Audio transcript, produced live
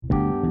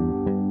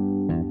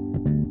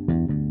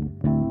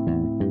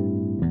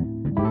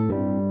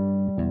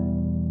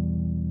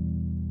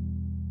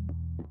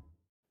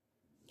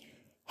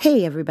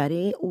Hey,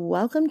 everybody.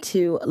 Welcome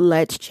to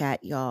Let's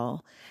Chat,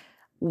 y'all.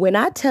 When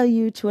I tell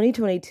you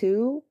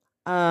 2022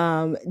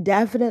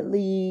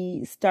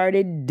 definitely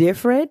started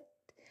different.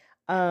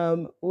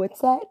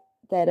 What's that?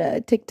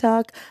 That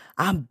TikTok?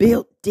 I'm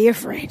built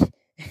different.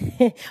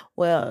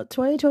 Well,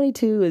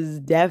 2022 is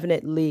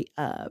definitely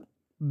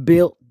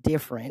built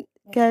different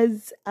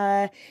because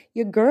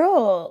your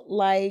girl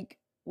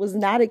was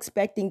not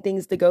expecting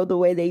things to go the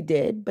way they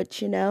did, but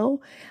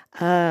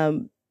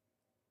um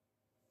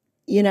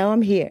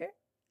I'm here.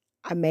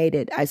 I made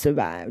it. I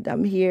survived.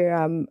 I'm here.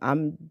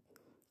 I'm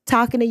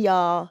talking to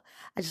y'all.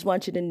 I just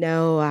want you to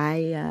know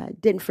I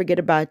didn't forget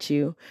about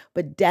you,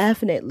 but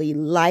definitely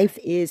life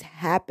is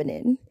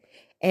happening.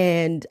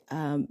 And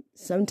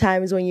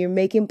sometimes when you're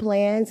making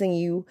plans and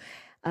you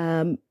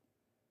um,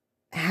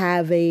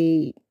 have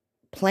a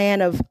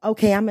plan of,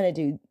 okay, I'm gonna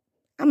do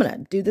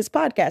this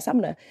podcast. I'm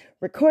gonna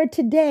record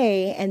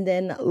today, and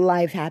then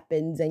life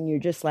happens, and you're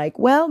just like,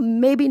 well,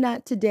 maybe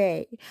not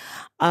today.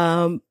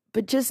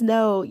 But just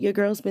know your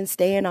girl's been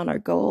staying on her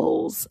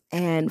goals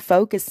and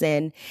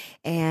focusing.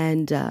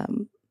 And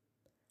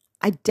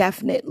I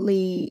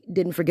definitely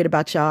didn't forget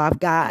about y'all.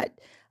 I've got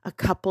a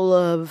couple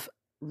of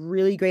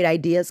really great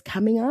ideas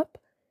coming up,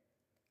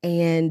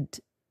 and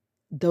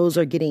those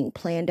are getting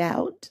planned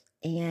out.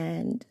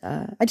 And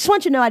I just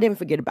want you to know I didn't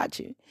forget about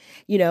you.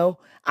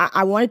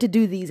 I wanted to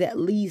do these at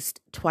least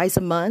twice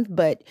a month,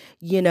 but,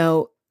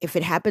 if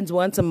it happens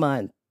once a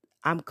month,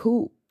 I'm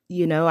cool.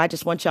 I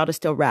just want y'all to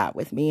still ride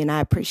with me, and I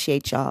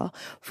appreciate y'all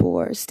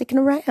for sticking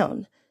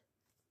around.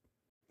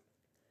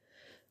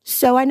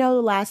 So I know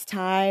the last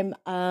time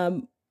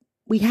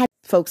we had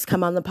folks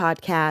come on the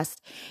podcast,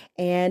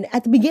 and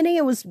at the beginning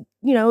it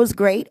was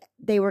great.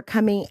 They were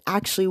coming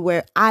actually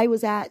where I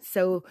was at,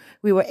 so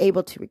we were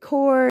able to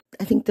record.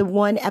 I think the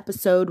one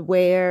episode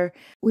where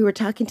we were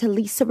talking to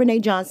Lisa Renee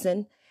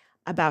Johnson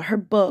about her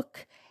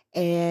book,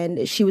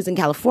 and she was in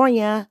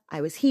California. I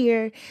was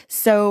here.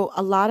 So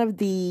a lot of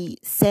the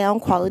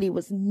sound quality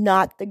was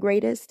not the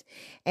greatest.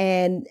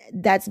 And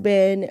that's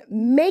been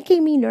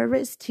making me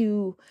nervous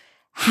to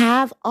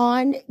have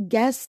on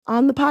guests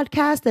on the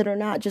podcast that are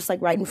not just like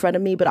right in front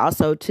of me, but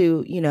also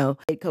to,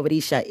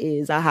 COVID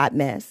is a hot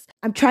mess.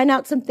 I'm trying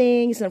out some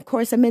things. And of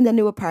course, I'm in the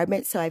new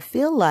apartment. So I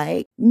feel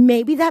like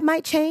maybe that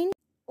might change.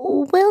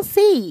 We'll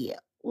see.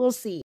 We'll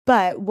see.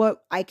 But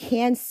what I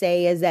can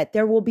say is that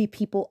there will be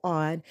people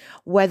on,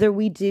 whether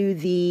we do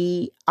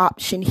the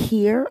option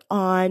here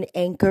on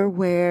Anchor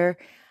where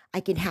I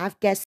can have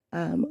guests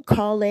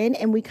call in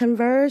and we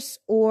converse,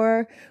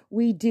 or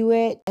we do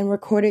it and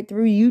record it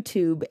through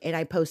YouTube and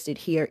I post it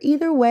here.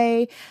 Either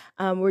way,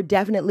 we're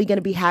definitely going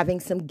to be having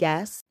some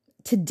guests.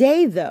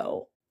 Today,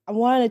 though, I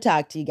wanted to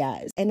talk to you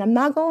guys, and I'm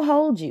not going to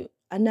hold you.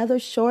 Another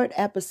short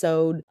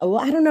episode. Well,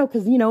 I don't know,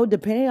 because,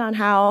 depending on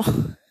how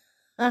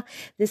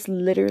this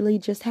literally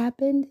just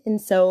happened.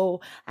 And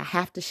so I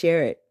have to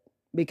share it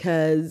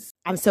because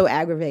I'm so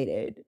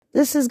aggravated.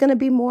 This is going to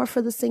be more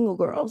for the single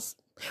girls,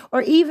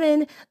 or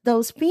even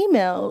those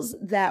females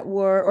that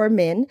were, or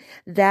men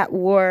that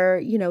were,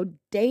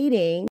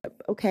 dating.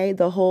 Okay.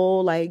 The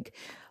whole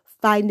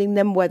finding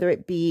them, whether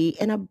it be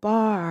in a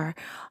bar,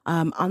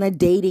 on a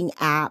dating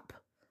app,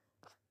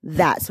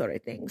 that sort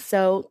of thing.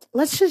 So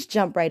let's just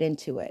jump right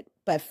into it.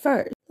 But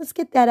first, let's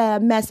get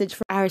that message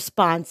from our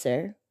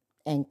sponsor,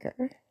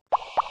 Anchor.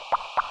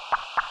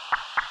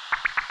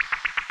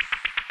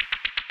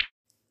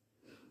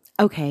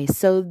 Okay,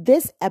 so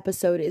this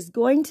episode is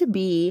going to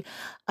be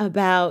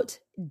about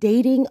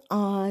dating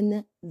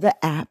on the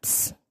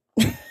apps.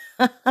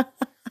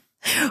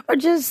 Or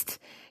just,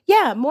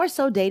 more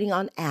so dating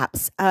on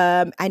apps.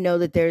 I know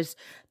that there's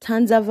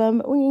tons of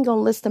them. We ain't gonna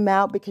list them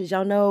out because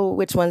y'all know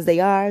which ones they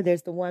are.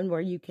 There's the one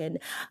where you can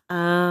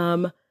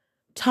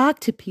talk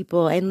to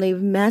people and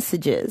leave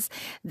messages.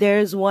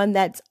 There's one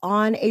that's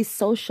on a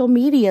social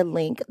media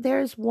link.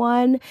 There's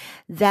one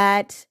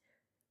that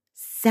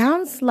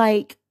sounds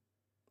like,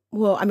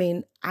 well, I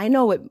mean, I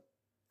don't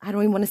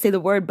even want to say the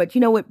word, but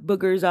you know what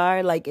boogers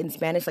are, like in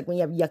Spanish, like when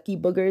you have yucky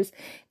boogers.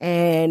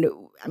 And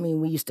I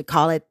mean, we used to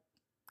call it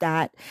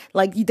that.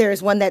 Like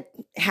there's one that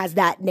has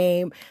that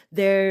name.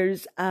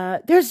 There's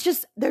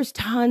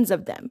tons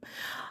of them.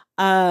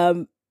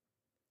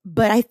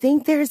 But I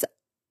think there's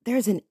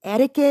an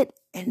etiquette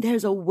and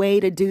there's a way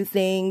to do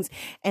things.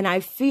 And I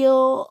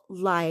feel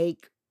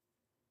like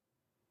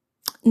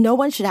no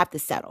one should have to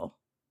settle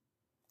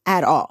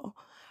at all.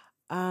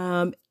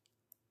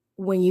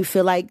 When you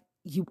feel like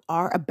you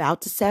are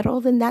about to settle,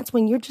 then that's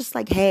when you're just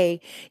like,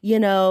 hey,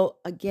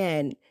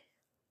 again,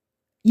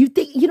 you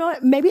think,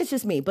 maybe it's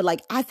just me,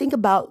 but I think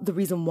about the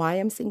reason why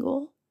I'm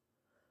single,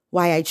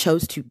 why I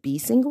chose to be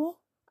single.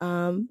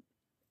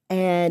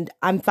 And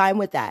I'm fine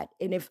with that.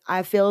 And if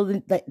I feel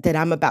that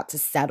I'm about to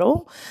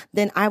settle,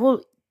 then I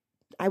will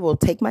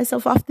take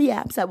myself off the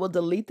apps. I will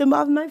delete them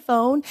off my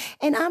phone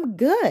and I'm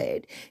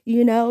good.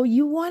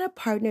 You want a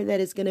partner that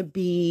is going to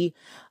be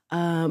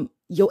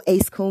your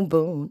ace coon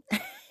boon,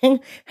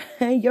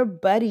 your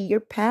buddy, your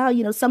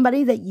pal,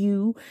 somebody that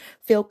you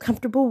feel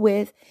comfortable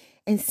with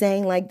and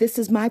saying like, this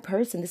is my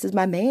person, this is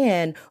my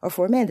man, or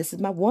for a man, this is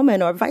my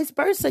woman, or vice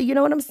versa. You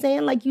know what I'm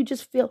saying? Like, you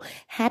just feel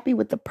happy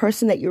with the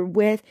person that you're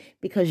with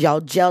because y'all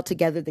gel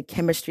together, the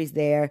chemistry's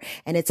there,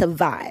 and it's a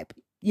vibe.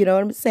 You know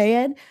what I'm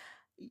saying?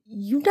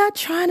 You're not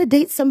trying to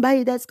date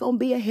somebody that's going to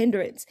be a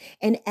hindrance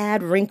and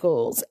add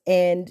wrinkles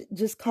and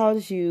just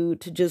cause you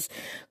to just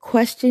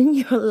question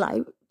your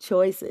life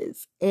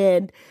choices.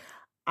 And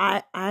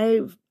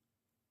I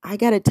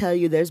got to tell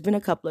you, there's been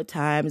a couple of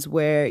times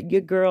where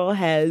your girl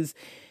has,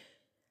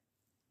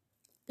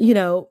 you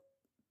know,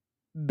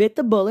 bit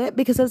the bullet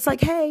because it's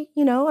like, hey,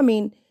 I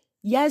mean,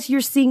 yes,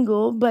 you're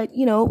single, but,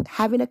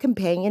 having a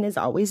companion is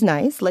always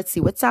nice. Let's see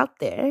what's out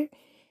there.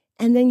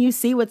 And then you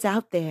see what's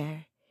out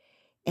there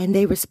and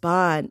they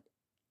respond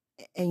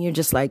and you're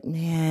just like,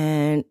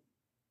 man,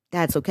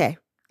 that's okay.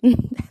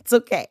 That's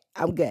okay.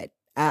 I'm good.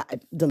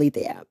 Delete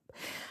the app.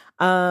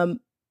 I'm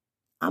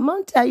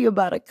going to tell you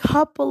about a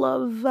couple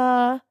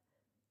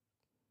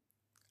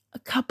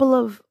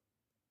of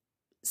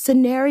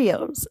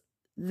scenarios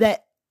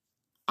that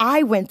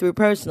I went through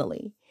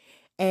personally.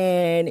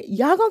 And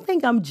y'all gonna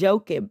think I'm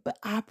joking, but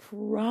I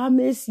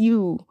promise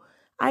you,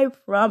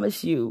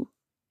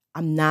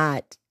 I'm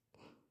not.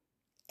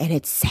 And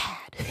it's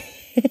sad.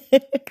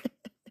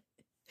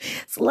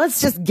 So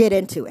let's just get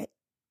into it.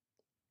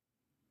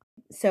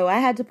 So I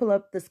had to pull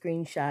up the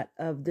screenshot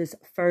of this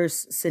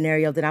first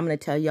scenario that I'm going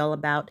to tell y'all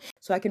about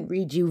so I can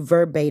read you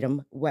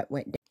verbatim what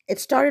went down. It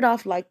started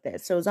off like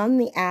this. So it was on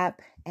the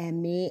app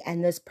and me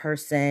and this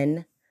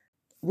person,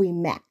 we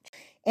matched.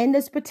 In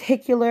this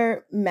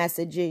particular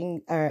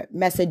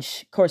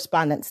message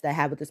correspondence that I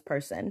had with this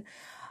person,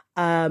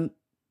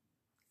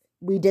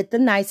 we did the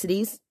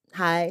niceties.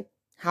 Hi,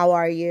 how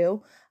are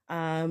you?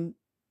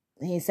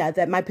 He said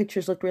that my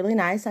pictures looked really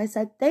nice. I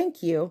said,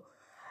 thank you.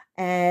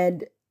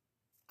 And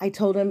I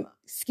told him,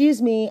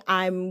 excuse me,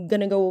 I'm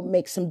going to go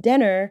make some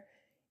dinner.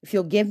 If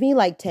you'll give me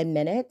like 10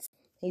 minutes.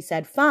 He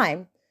said,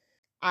 fine.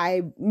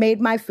 I made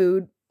my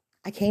food.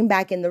 I came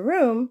back in the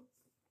room.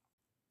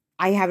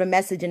 I have a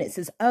message and it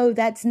says, oh,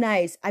 that's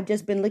nice. I've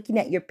just been looking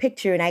at your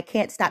picture and I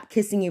can't stop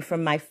kissing you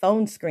from my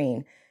phone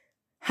screen.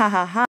 Ha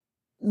ha ha.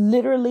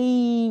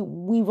 Literally,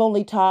 we've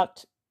only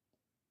talked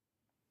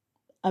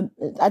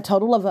a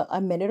total of a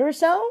minute or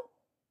so.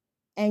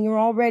 And you're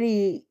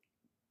already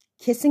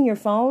kissing your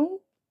phone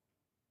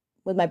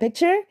with my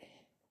picture?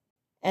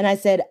 And I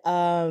said,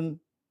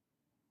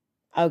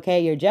 okay,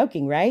 you're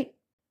joking, right?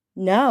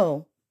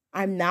 No,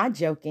 I'm not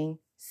joking.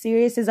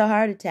 Serious as a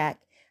heart attack.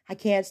 I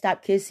can't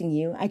stop kissing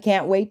you. I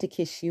can't wait to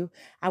kiss you.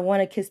 I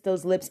want to kiss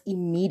those lips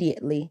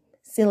immediately.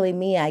 Silly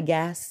me, I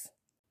guess.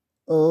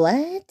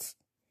 What?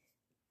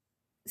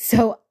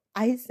 So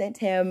I sent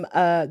him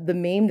the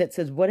meme that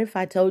says, what if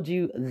I told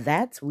you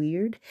that's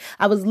weird?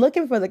 I was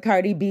looking for the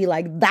Cardi B,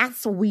 like,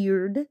 that's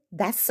weird.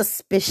 That's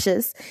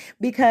suspicious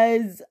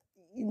because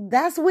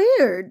that's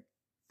weird.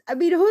 I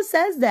mean, who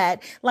says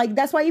that? Like,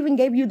 that's why I even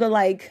gave you the,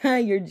 like,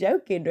 you're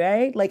joking,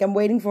 right? Like, I'm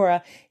waiting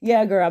for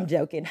yeah, girl, I'm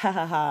joking. Ha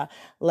ha ha.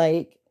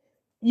 Like,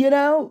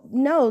 no,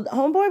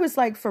 homeboy was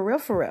like, for real,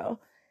 for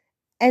real.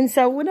 And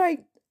so when I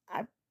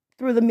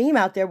threw the meme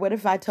out there, what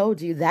if I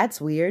told you that's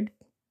weird?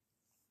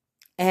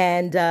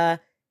 And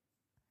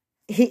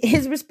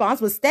his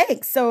response was,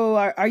 thanks. So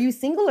are you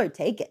single or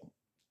taken?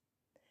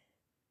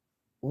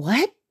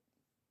 What?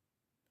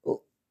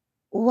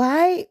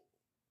 Why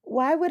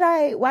would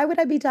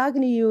I be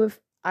talking to you if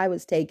I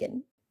was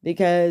taken?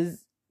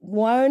 Because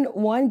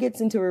one gets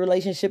into a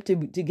relationship to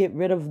get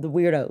rid of the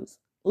weirdos.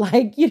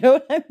 Like, you know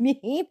what I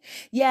mean?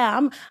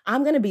 Yeah,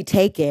 I'm going to be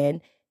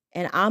taken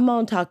and I'm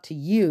going to talk to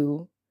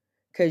you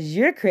cuz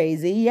you're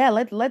crazy. Yeah,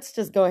 let's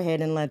just go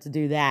ahead and let's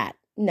do that.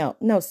 No,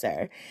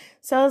 sir.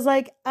 So I was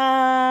like,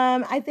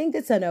 I think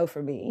it's a no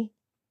for me.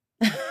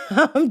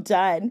 I'm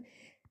done.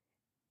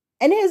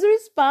 And his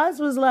response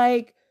was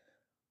like,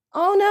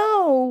 oh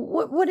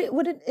no,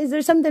 what is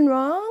there something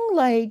wrong?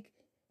 Like,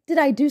 did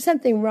I do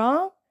something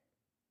wrong?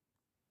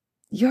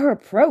 Your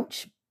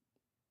approach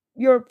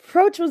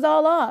was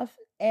all off.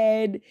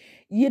 And,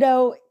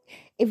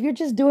 if you're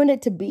just doing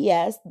it to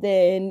BS,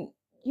 then,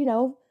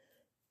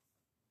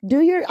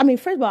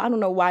 first of all, I don't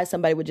know why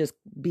somebody would just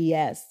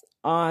BS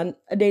on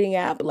a dating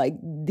app. Like,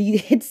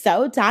 it's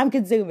so time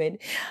consuming.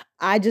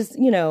 I just,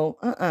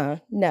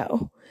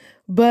 no.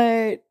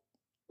 But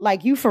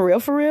like, you for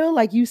real,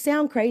 like, you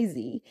sound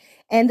crazy.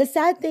 And the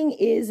sad thing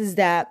is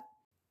that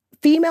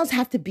females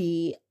have to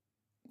be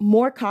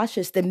more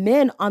cautious than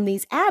men on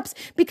these apps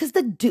because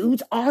the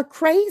dudes are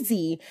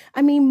crazy.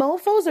 I mean,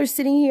 mofos are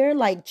sitting here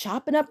like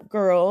chopping up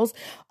girls,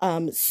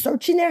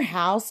 searching their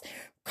house,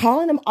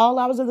 calling them all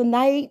hours of the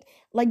night,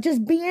 like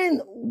just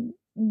being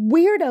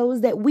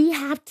weirdos that we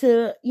have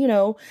to,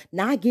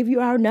 not give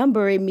you our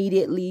number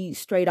immediately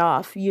straight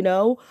off,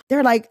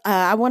 They're like,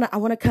 I want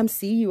to come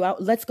see you.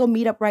 Let's go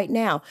meet up right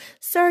now.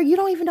 Sir, you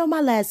don't even know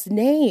my last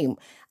name.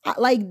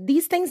 Like,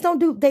 these things don't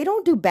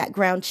do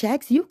background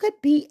checks. You could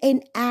be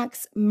an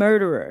axe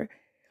murderer,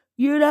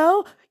 you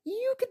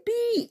could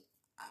be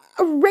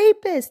a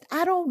rapist.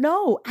 I don't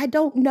know. I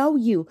don't know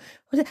you.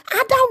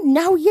 I don't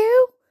know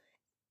you.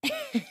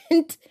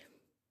 And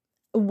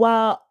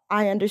while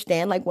I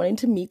understand like wanting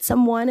to meet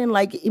someone and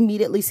like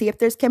immediately see if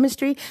there's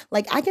chemistry,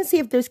 like I can see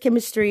if there's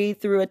chemistry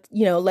through it,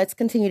 let's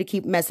continue to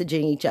keep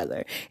messaging each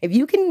other. If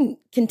you can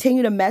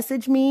continue to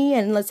message me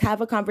and let's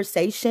have a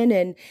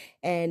conversation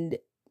and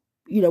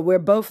we're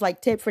both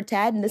like tit for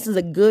tat and this is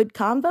a good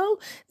convo,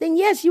 then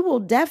yes, you will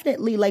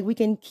definitely like we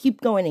can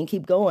keep going and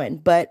keep going.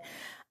 But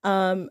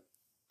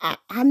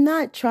I'm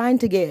not trying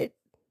to get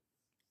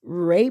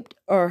raped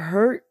or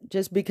hurt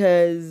just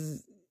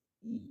because,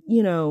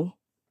 you know,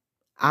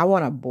 I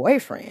want a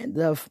boyfriend.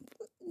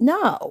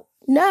 No,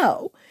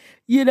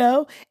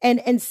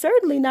 and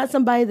certainly not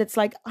somebody that's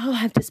like, oh,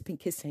 I've just been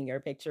kissing your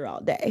picture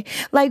all day.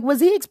 Like, was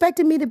he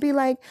expecting me to be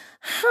like,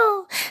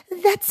 oh,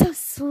 that's so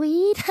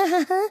sweet?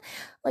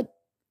 Like,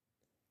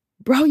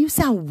 bro, you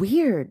sound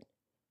weird.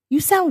 You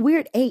sound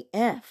weird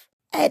AF.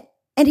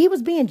 And he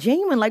was being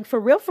genuine, like for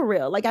real, for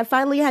real. Like I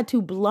finally had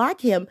to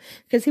block him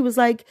because he was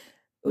like,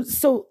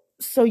 so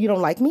you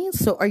don't like me?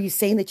 So are you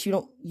saying that you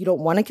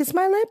don't want to kiss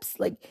my lips?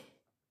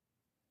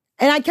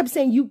 And I kept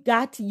saying,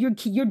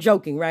 you're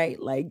joking,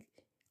 right? Like,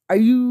 are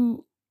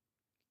you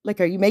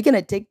making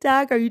a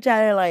TikTok? Are you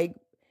trying to like,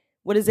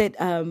 what is it?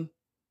 On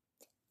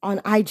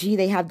IG,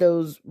 they have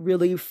those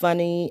really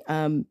funny,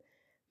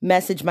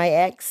 message my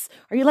ex.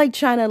 Are you like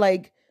trying to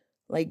like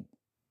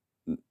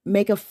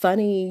make a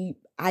funny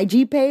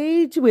IG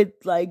page with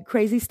like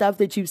crazy stuff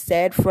that you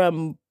said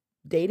from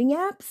dating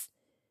apps?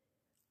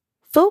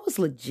 Phil was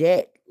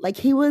legit. Like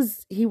he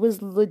was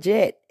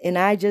legit. And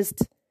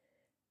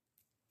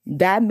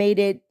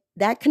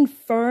that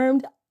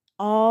confirmed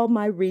all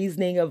my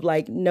reasoning of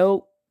like,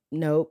 nope,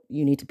 you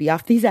need to be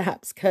off these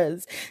apps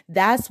because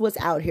that's what's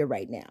out here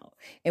right now.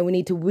 And we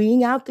need to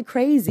wean out the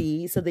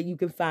crazy so that you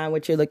can find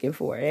what you're looking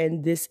for.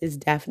 And this is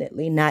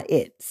definitely not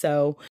it.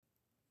 So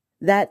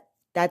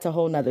that's a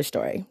whole nother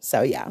story.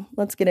 So yeah,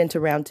 let's get into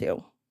round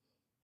two.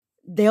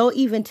 They'll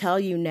even tell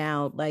you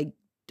now, like,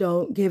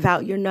 don't give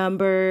out your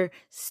number,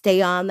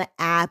 stay on the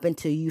app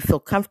until you feel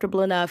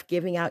comfortable enough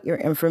giving out your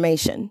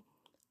information.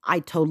 I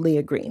totally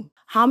agree.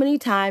 How many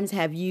times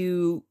have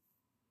you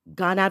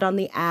gone out on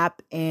the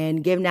app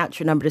and given out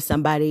your number to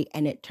somebody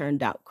and it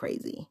turned out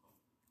crazy?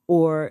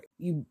 Or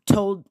you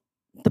told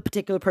the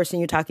particular person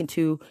you're talking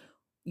to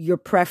your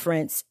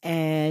preference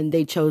and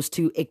they chose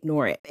to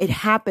ignore it. It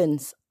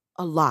happens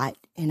a lot.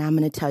 And I'm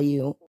going to tell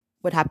you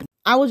what happened.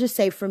 I will just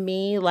say for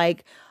me,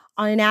 like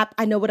on an app,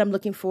 I know what I'm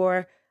looking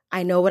for.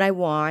 I know what I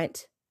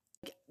want.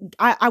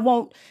 I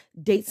won't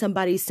date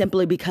somebody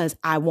simply because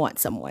I want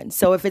someone.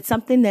 So if it's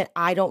something that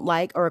I don't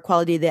like or a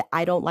quality that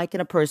I don't like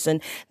in a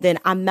person, then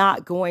I'm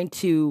not going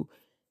to,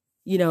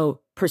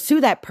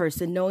 pursue that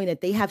person knowing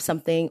that they have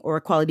something or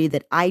a quality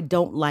that I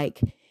don't like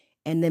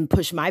and then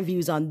push my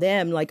views on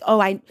them. Like,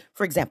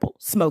 for example,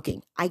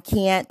 smoking. I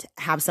can't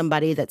have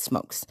somebody that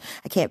smokes.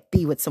 I can't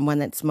be with someone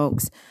that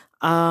smokes.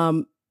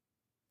 I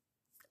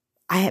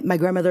lost my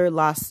grandmother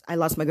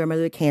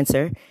to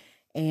cancer,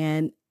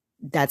 and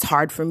that's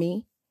hard for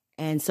me.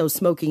 And so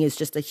smoking is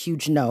just a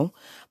huge no.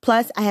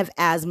 Plus, I have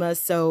asthma,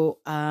 so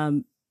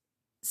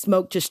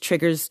smoke just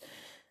triggers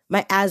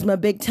my asthma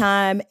big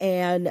time.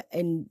 And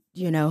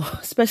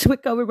especially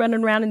with COVID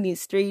running around in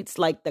these streets,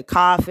 like the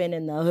coughing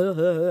and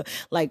the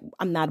like,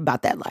 I'm not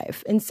about that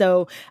life. And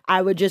so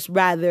I would just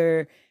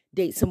rather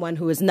date someone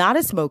who is not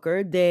a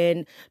smoker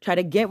than try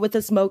to get with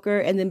a smoker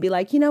and then be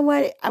like, you know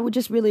what? I would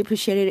just really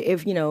appreciate it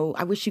if,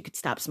 I wish you could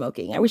stop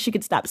smoking. I wish you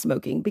could stop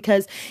smoking,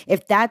 because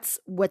if that's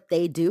what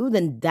they do,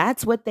 then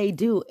that's what they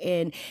do.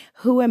 And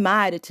who am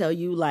I to tell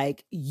you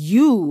like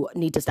you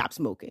need to stop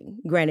smoking?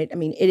 Granted, I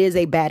mean, it is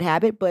a bad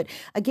habit, but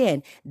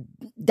again,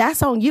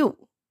 that's on you,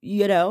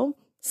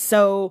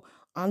 So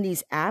on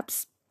these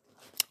apps,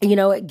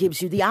 it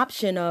gives you the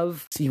option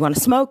of, so you want a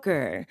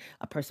smoker,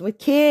 a person with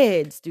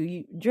kids, do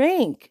you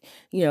drink,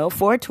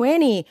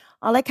 420,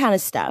 all that kind of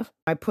stuff.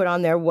 I put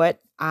on there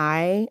what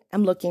I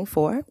am looking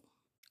for.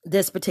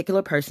 This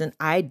particular person,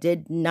 I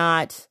did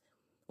not,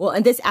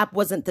 and this app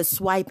wasn't the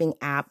swiping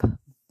app.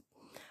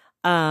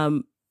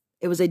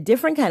 It was a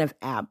different kind of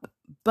app,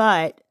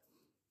 but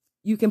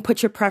you can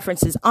put your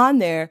preferences on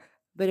there.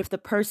 But if the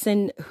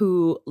person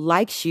who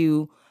likes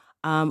you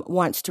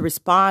wants to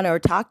respond or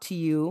talk to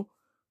you,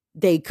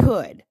 they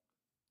could,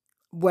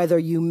 whether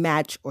you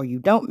match or you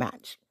don't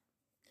match.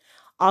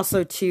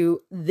 Also,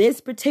 to this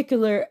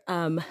particular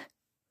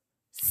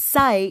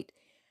site,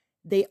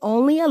 they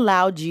only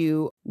allowed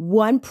you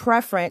one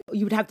preference.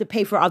 You would have to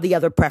pay for all the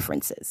other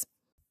preferences.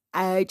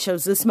 I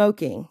chose the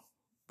smoking,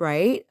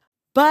 right?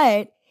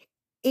 But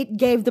it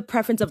gave the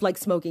preference of like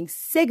smoking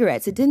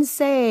cigarettes. It didn't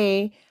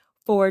say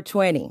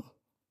 420.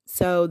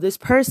 So this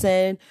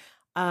person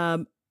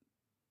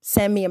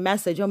send me a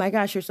message. Oh my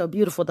gosh, you're so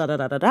beautiful, da da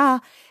da da da.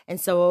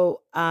 And so,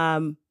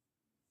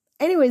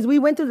 anyways, we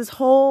went through this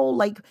whole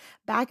like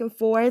back and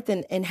forth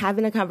and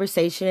having a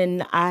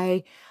conversation.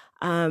 I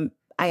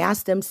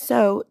asked them,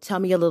 so tell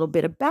me a little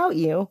bit about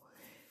you.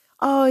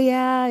 Oh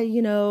yeah,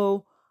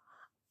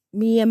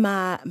 me and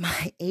my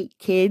 8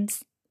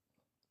 kids.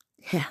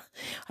 Yeah,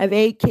 I have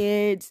 8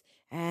 kids,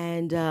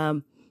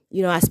 and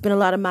I spend a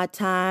lot of my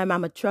time.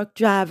 I'm a truck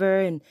driver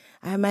and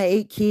I have my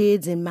 8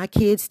 kids and my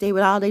kids stay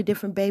with all their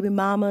different baby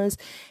mamas.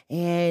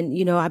 And,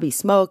 I be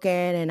smoking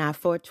and I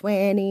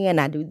 420 and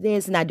I do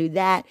this and I do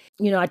that.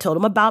 I told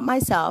them about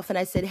myself and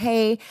I said,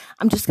 hey,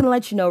 I'm just going to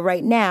let you know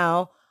right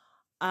now.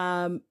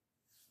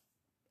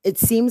 It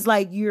seems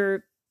like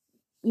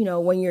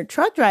when you're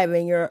truck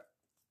driving, you're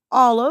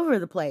all over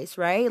the place,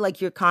 right?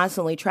 Like you're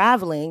constantly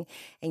traveling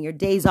and your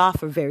days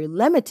off are very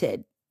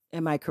limited.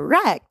 Am I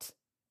correct?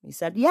 He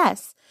said,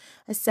 yes.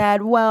 I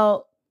said,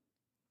 well,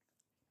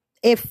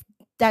 if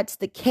that's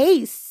the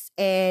case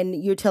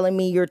and you're telling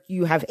me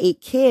you have 8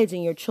 kids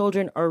and your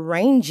children are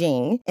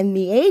ranging in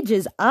the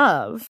ages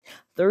of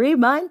 3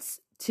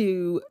 months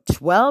to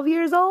 12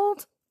 years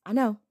old, I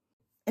know.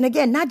 And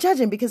again, not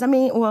judging because I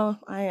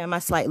am. I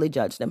slightly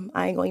judged them.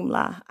 I ain't gonna even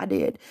lie. I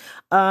did.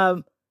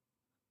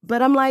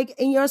 But I'm like,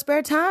 in your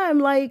spare time,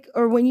 like,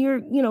 or when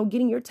you're,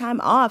 getting your time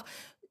off,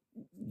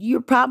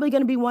 you're probably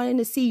going to be wanting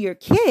to see your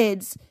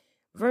kids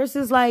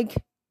versus like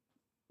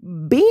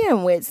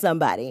being with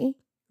somebody,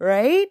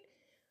 right?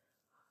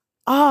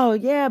 Oh,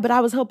 yeah. But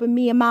I was hoping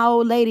me and my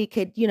old lady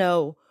could,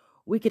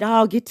 we could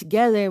all get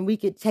together and we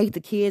could take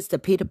the kids to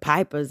Peter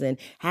Piper's and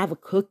have a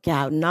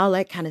cookout and all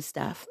that kind of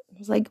stuff. I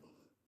was like,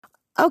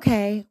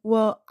 okay,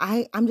 well,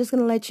 I'm just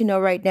going to let you know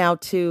right now,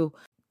 too.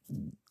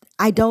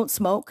 I don't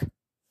smoke.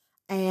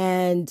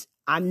 And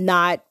I'm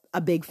not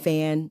a big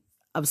fan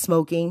of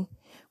smoking,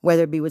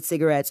 whether it be with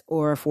cigarettes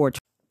or for.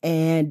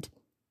 And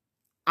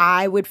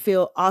I would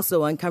feel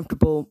also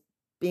uncomfortable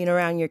being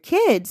around your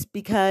kids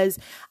because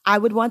I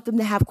would want them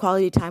to have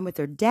quality time with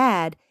their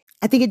dad.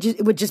 I think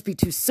it would just be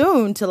too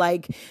soon to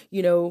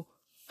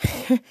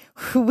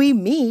we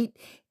meet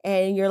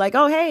and you're like,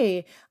 oh,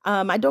 hey,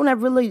 I don't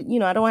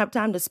have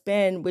time to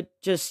spend with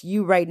just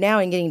you right now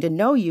and getting to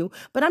know you,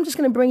 but I'm just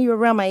going to bring you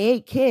around my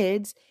 8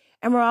 kids.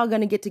 And we're all going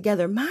to get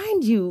together.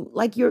 Mind you,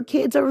 like your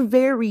kids are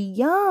very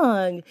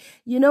young.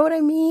 You know what I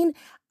mean?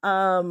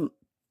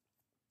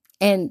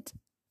 And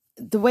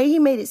the way he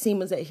made it seem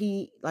was that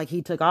he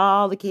took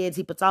all the kids,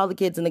 he puts all the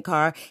kids in the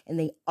car and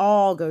they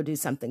all go do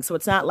something. So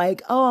it's not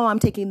like, oh, I'm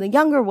taking the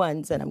younger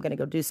ones and I'm going to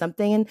go do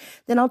something. And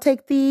then I'll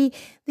take the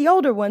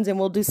older ones and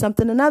we'll do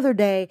something another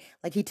day.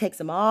 Like he takes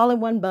them all in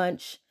one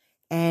bunch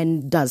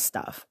and does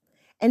stuff.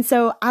 And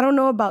so I don't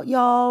know about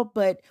y'all,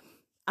 but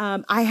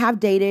I have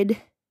dated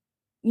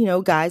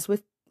guys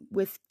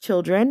with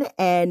children,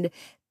 and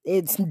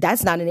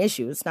that's not an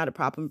issue. It's not a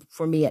problem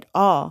for me at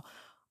all.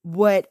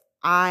 What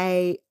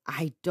I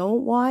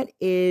don't want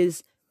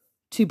is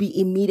to be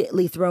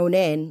immediately thrown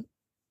in.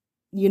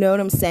 You know what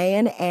I'm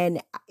saying?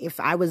 And if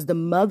I was the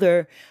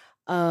mother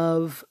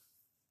of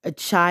a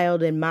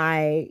child and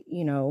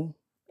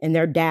and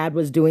their dad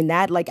was doing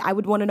that, like I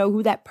would want to know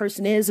who that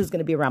person is who's going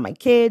to be around my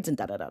kids and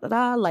da da da da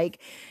da. Like,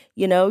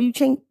 you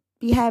can't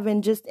be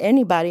having just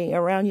anybody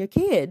around your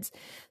kids.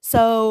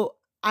 So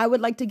I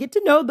would like to get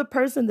to know the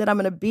person that I'm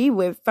going to be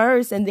with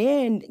first, and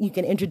then you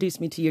can introduce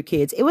me to your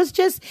kids. It was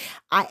just,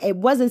 it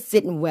wasn't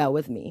sitting well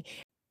with me.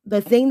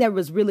 The thing that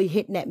was really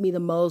hitting at me the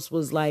most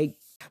was like,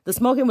 the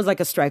smoking was like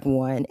a strike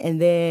 1.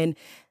 And then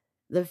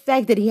the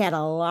fact that he had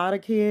a lot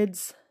of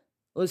kids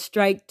was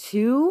strike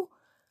 2.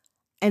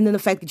 And then the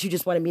fact that you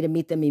just wanted me to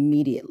meet them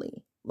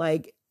immediately.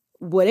 Like,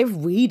 what if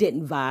we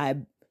didn't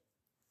vibe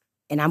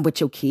and I'm with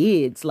your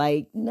kids?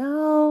 Like,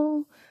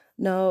 no,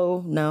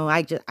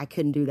 I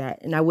couldn't do that.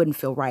 And I wouldn't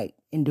feel right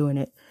in doing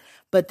it.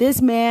 But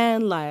this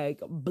man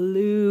like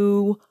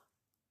blew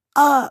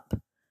up.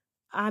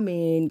 I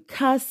mean,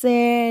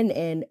 cussing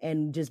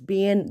and just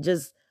being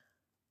just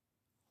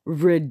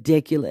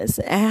ridiculous.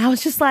 And I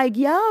was just like,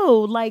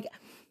 yo, like,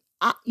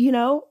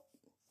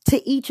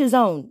 to each his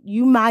own.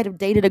 You might have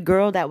dated a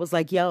girl that was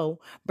like, yo,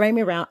 bring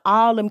me around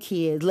all them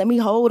kids. Let me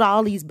hold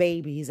all these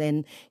babies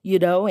and,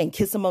 and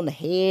kiss them on the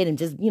head and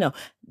just,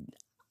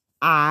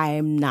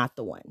 I'm not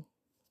the one.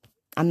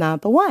 I'm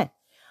not the one.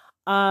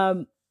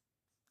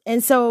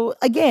 And so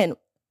again,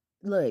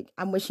 look,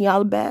 I'm wishing y'all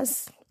the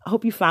best. I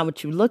hope you find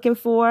what you're looking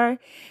for.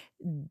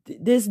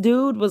 This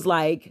dude was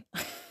like,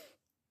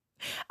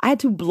 I had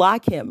to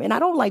block him. And I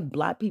don't like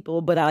block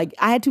people, but I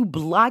had to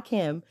block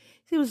him.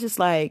 He was just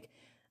like,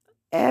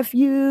 F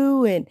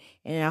you, and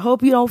I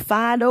hope you don't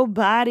find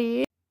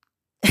nobody.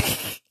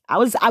 I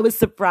was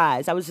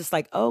surprised. I was just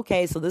like,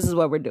 okay, so this is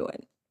what we're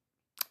doing.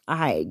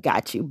 I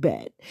got you,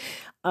 bet.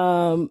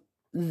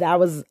 That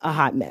was a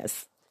hot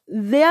mess.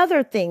 The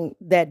other thing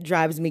that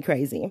drives me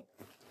crazy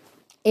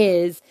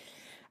is,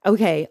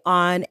 okay,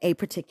 on a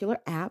particular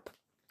app,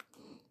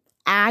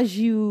 as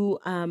you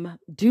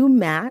do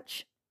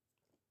match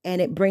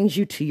and it brings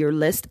you to your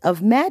list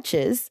of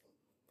matches,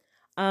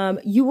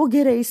 you will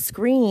get a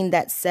screen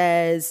that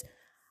says,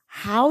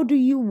 how do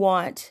you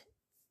want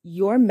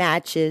your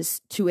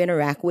matches to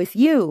interact with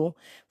you?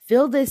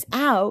 Fill this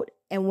out.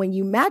 And when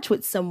you match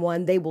with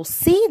someone, they will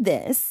see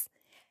this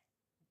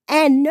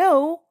and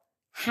know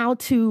how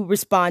to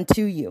respond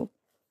to you.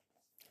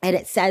 And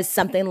it says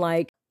something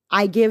like,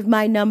 I give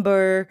my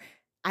number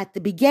at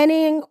the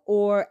beginning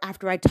or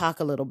after I talk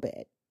a little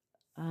bit.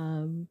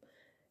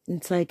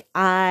 It's like,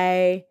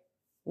 I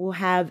we'll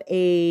have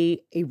a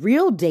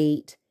real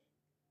date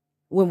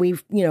when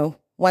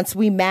once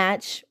we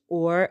match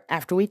or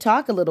after we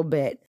talk a little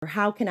bit. Or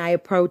how can I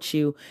approach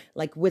you?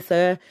 Like with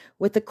a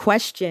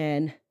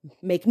question,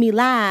 make me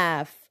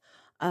laugh.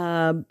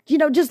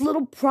 Just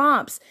little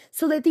prompts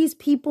so that these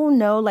people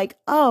know, like,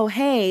 oh,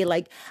 hey,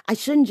 like I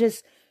shouldn't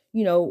just,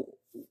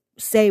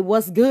 say,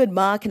 what's good,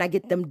 ma? Can I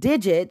get them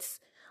digits?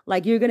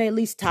 Like, you're going to at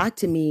least talk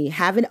to me,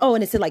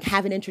 and it said like,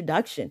 have an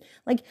introduction.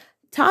 Like,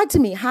 talk to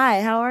me.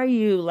 Hi, how are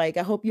you? Like,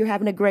 I hope you're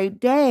having a great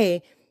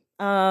day.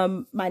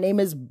 My name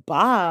is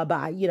Bob.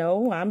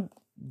 I'm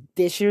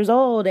this years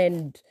old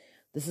and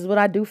this is what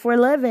I do for a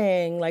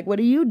living. Like, what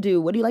do you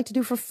do? What do you like to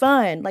do for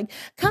fun? Like,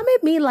 come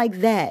at me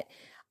like that.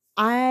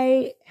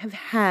 I have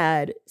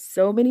had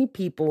so many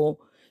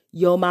people,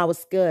 yo, ma,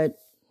 what's good?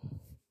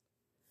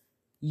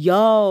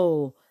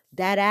 Yo,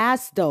 that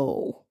ass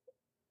though.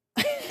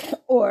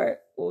 Or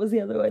what was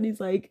the other one? He's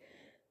like,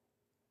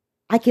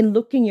 I can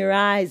look in your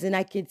eyes and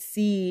I can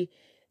see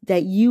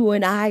that you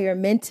and I are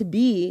meant to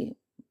be.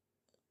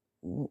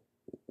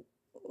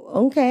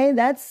 Okay,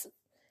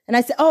 and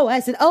I said,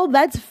 oh,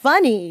 that's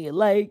funny.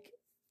 Like,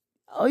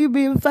 oh, you're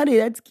being funny.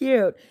 That's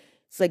cute.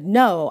 It's like,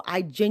 no,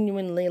 I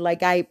genuinely,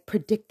 like, I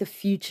predict the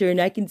future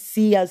and I can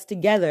see us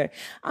together.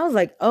 I was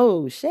like,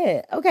 oh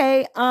shit.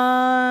 Okay.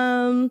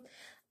 Well,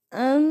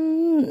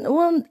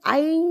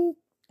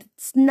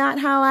 it's not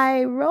how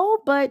I roll,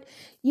 but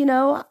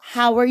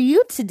how are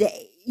you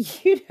today?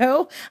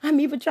 I'm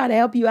even trying to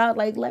help you out.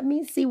 Like, let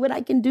me see what I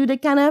can do to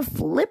kind of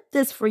flip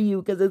this for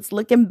you because it's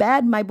looking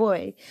bad, my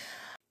boy.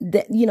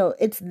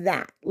 It's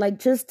that. Like,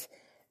 just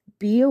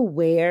be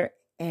aware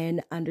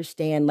and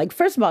understand. Like,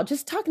 first of all,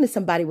 just talking to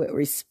somebody with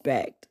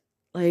respect.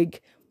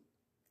 Like,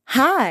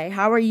 hi,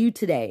 how are you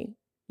today?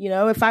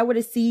 If I were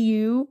to see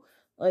you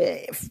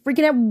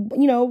freaking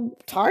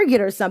at,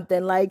 Target or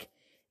something, like,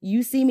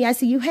 you see me, I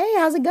see you. Hey,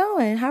 how's it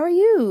going? How are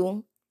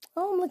you?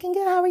 Oh, I'm looking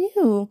good. How are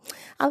you?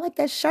 I like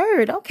that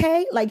shirt.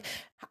 Okay. Like,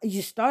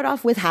 you start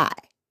off with hi.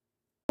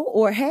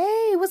 Or,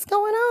 hey, what's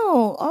going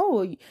on?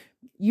 Oh,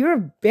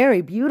 you're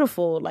very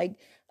beautiful. Like,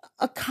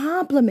 a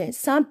compliment,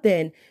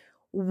 something.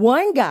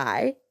 One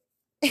guy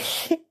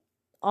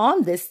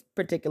on this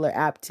particular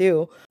app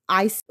too,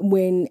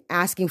 when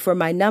asking for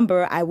my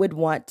number, I would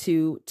want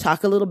to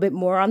talk a little bit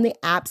more on the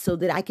app so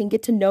that I can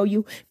get to know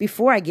you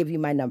before I give you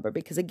my number.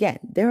 Because again,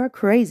 there are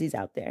crazies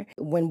out there.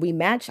 When we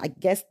match, I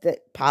guess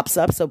that pops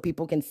up so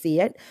people can see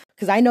it.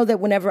 Because I know that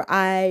whenever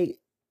I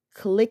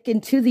click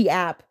into the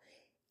app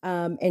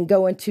and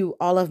go into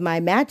all of my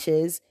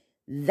matches,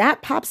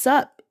 that pops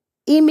up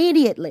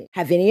immediately.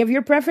 Have any of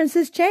your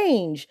preferences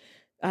changed?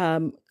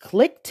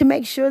 Click to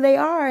make sure they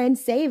are and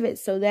save it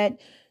so that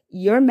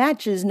your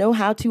matches know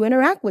how to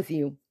interact with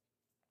you.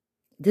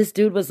 This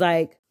dude was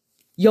like,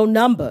 yo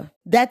number.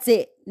 That's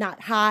it.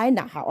 Not hi,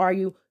 not how are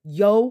you,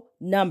 yo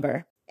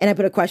number. And I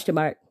put a question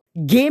mark.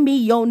 Give me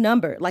your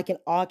number, like in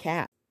all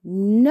caps.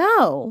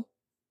 No,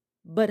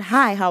 but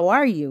hi, how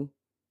are you?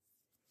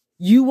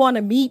 You want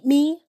to meet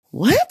me?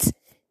 What?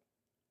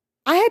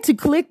 I had to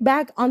click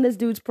back on this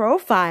dude's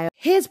profile.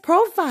 His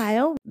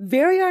profile,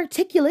 very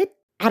articulate.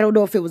 I don't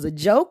know if it was a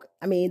joke.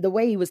 I mean, the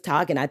way he was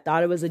talking, I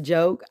thought it was a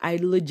joke. I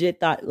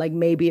legit thought like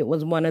maybe it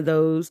was one of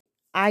those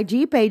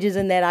IG pages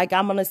and that like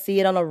I'm going to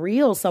see it on a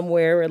reel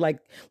somewhere. Or like,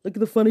 look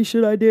at the funny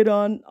shit I did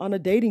on a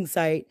dating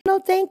site. No,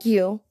 thank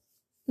you.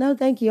 No,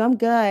 thank you. I'm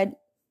good.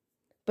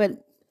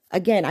 But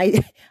again,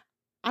 I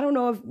don't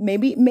know if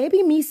maybe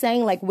me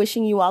saying like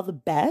wishing you all the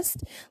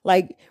best,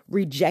 like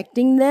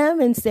rejecting them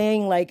and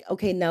saying like,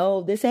 okay,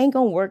 no, this ain't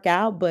going to work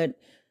out, but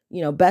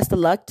best of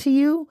luck to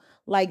you.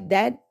 Like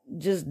that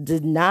just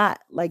did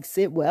not like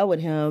sit well with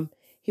him.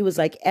 He was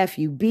like,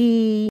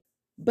 FUB.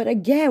 But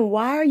again,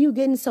 why are you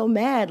getting so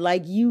mad?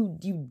 Like you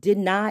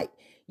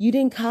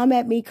didn't come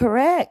at me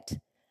correct.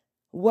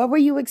 What were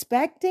you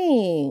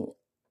expecting?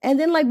 And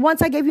then like,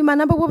 once I gave you my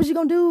number, what was you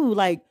going to do?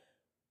 Like,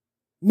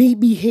 meet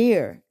me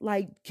here.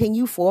 Like, can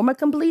you form a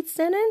complete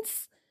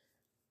sentence?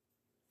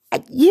 I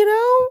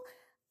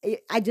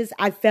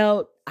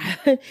felt,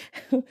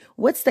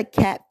 what's the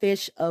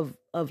catfish of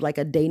like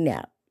a day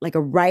nap? Like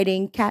a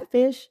writing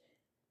catfish?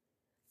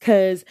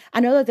 Because I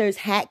know that there's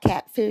hat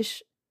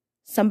catfish.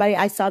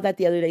 I saw that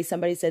the other day.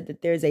 Somebody said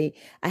that there's a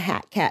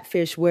hat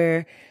catfish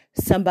where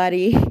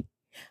somebody,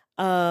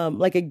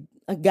 like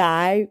a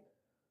guy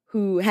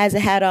who has a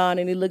hat on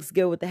and he looks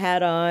good with the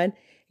hat on.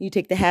 You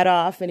take the hat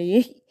off and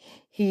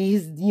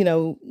he's,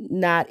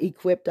 not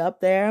equipped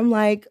up there. I'm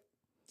like,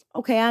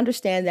 okay, I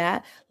understand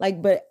that.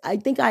 Like, but I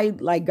think I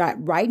like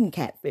got writing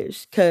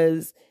catfish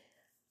because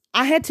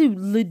I had to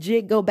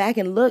legit go back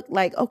and look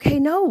like, okay,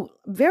 no,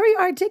 very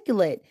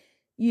articulate,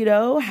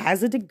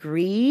 has a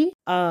degree,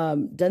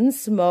 doesn't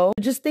smoke,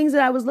 just things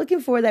that I was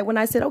looking for that when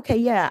I said, okay,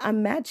 yeah,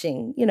 I'm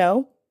matching,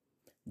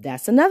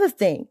 that's another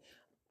thing.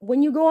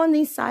 When you go on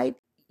these sites,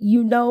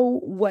 you know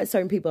what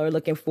certain people are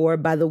looking for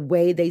by the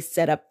way they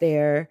set up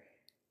their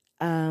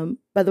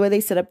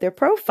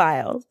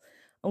profiles.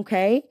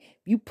 Okay.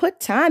 You put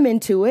time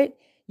into it.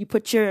 You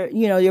put your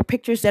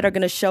pictures that are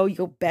going to show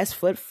your best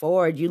foot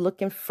forward. You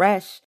looking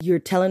fresh. You're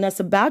telling us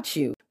about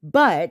you.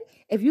 But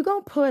if you're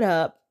going to put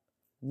up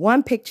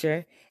one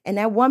picture and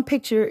that one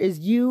picture is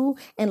you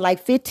and like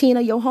 15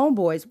 of your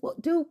homeboys, well,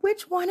 dude,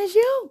 which one is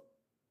you?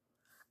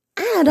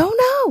 I don't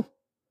know.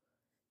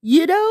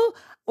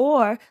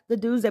 Or the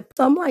dudes that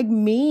some like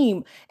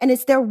meme and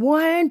it's their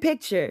one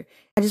picture.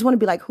 I just want to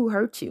be like, who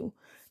hurt you?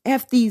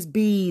 F these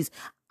bees.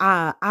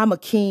 I'm a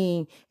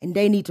king and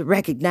they need to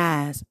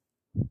recognize.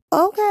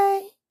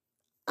 Okay.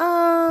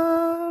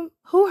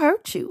 Who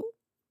hurt you?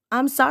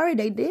 I'm sorry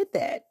they did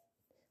that.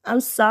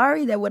 I'm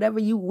sorry that whatever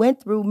you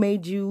went through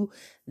made you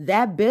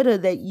that bitter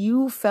that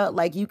you felt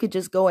like you could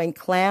just go and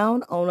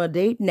clown on a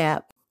date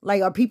nap.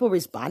 Like, are people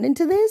responding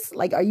to this?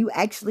 Like, are you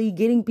actually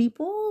getting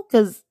people?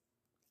 Because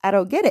I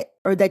don't get it.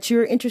 Or that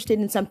you're interested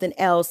in something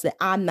else that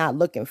I'm not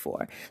looking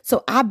for.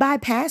 So I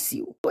bypass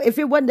you. If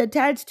it wasn't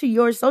attached to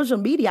your social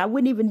media, I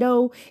wouldn't even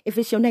know if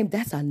it's your name.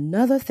 That's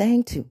another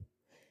thing too.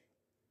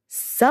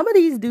 Some of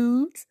these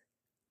dudes,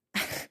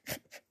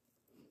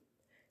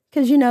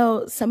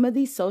 because some of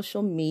these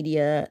social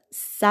media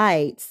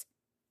sites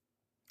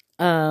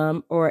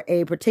or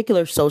a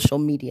particular social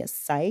media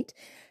site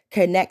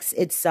connects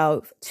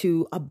itself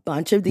to a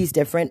bunch of these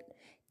different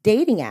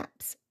dating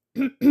apps.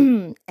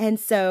 And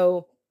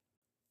so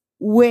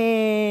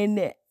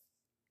when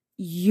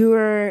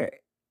your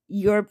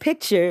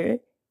picture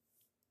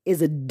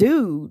is a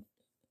dude,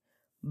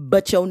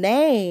 but your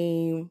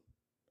name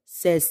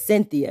says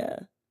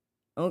Cynthia,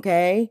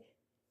 okay?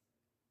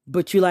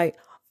 But you're like,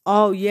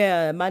 oh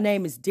yeah, my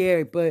name is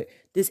Derek, but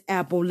this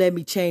app won't let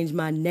me change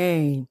my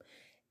name.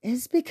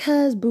 It's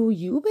because, boo,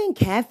 you've been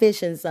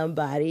catfishing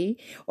somebody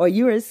or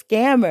you're a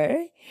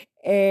scammer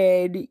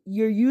and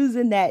you're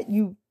using that.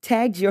 You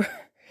tagged your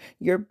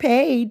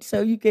page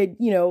so you could,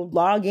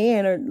 log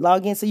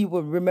in so you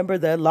would remember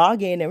the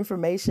login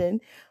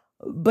information,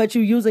 but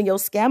you're using your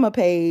scammer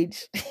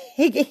page.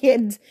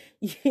 And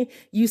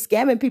you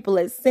scamming people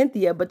as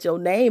Cynthia, but your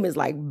name is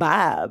like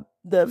Bob.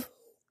 What?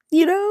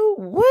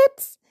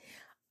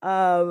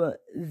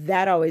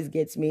 That always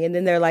gets me. And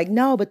then they're like,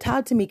 no, but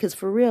talk to me because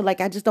for real, like,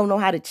 I just don't know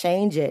how to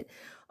change it.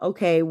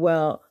 Okay,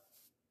 well,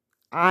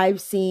 I've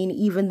seen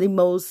even the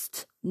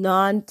most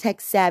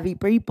non-tech savvy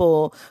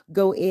people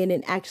go in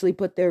and actually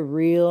put their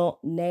real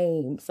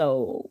name.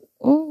 So,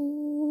 a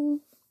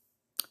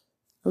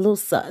little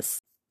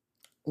sus.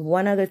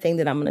 One other thing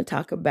that I'm going to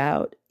talk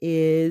about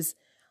is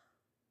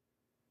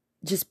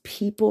just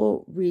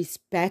people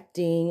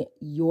respecting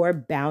your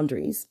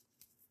boundaries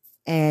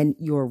and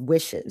your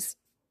wishes.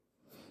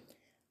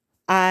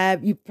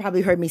 You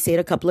probably heard me say it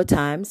a couple of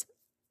times.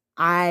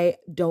 I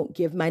don't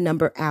give my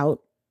number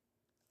out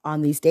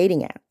on these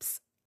dating apps.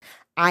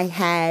 I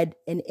had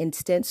an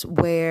instance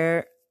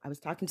where I was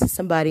talking to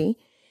somebody,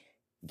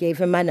 gave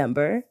him my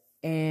number,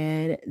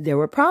 and there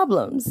were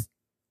problems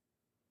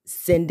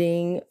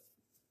sending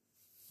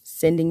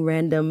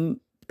random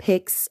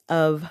pics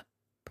of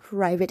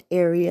private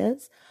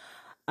areas,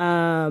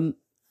 calling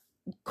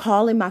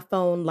my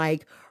phone,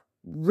 like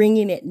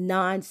ringing it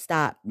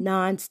nonstop.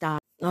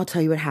 I'll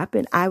tell you what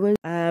happened. I was,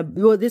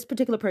 this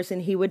particular person,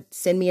 he would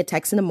send me a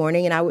text in the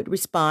morning and I would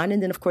respond.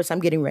 And then, of course, I'm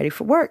getting ready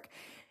for work.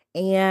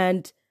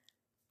 And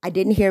I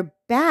didn't hear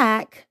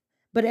back.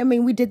 But I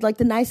mean, we did like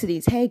the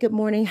niceties. Hey, good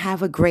morning.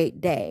 Have a great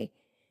day.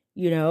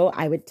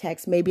 I would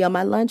text maybe on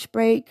my lunch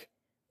break,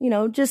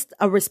 just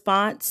a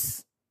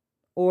response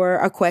or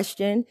a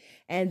question.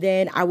 And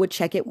then I would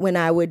check it when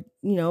I would,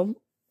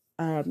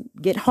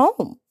 get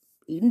home,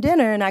 eating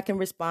dinner, and I can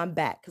respond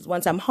back. Because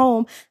once I'm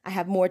home, I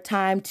have more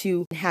time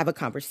to have a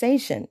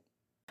conversation.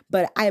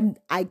 But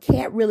I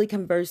can't really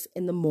converse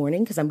in the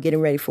morning because I'm getting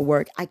ready for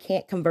work. I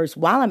can't converse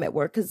while I'm at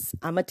work because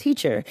I'm a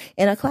teacher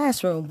in a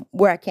classroom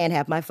where I can't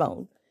have my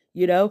phone,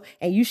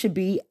 and you should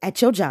be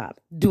at your job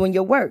doing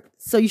your work.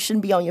 So you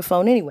shouldn't be on your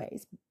phone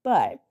anyways.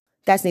 But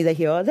that's neither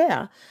here or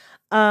there.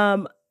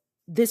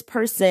 This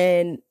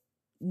person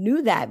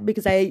knew that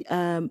because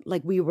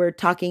we were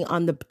talking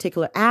on the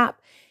particular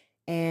app.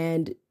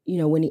 And,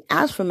 when he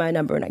asked for my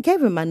number and I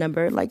gave him my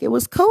number, like, it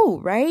was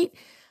cool, right?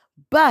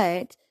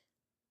 But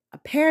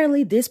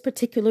apparently this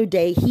particular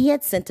day, he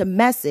had sent a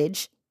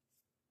message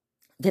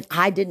that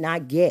I did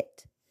not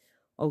get,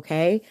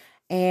 okay?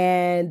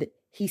 And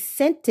he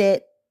sent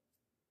it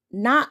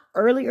not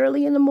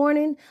early in the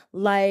morning,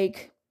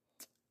 like,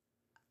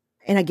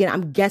 and again,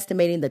 I'm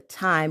guesstimating the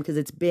time because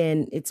it's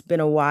been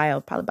a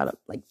while, probably about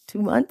like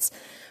 2 months.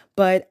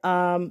 But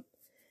I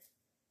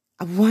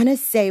want to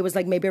say it was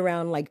like maybe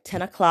around like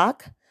 10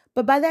 o'clock.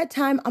 But by that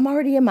time, I'm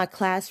already in my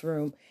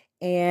classroom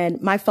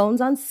and my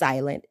phone's on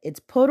silent. It's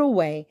put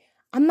away.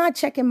 I'm not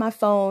checking my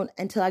phone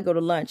until I go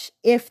to lunch,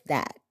 if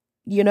that,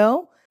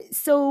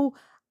 So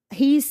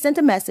he sent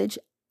a message.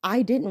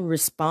 I didn't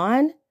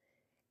respond.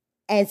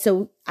 And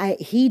so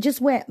he just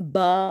went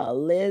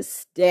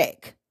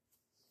ballistic.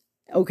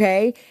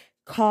 Okay.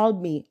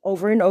 Called me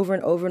over and over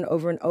and over and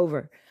over and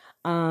over.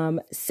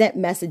 Sent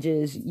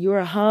messages. You're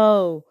a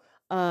hoe.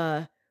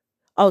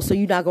 Oh, so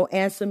you're not going to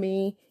answer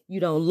me? You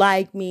don't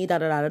like me, da,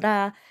 da, da, da,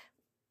 da.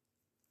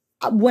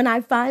 when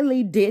I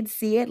finally did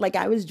see it, like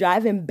I was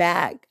driving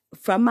back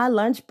from my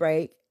lunch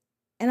break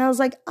and I was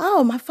like,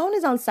 oh, my phone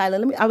is on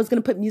silent. I was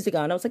going to put music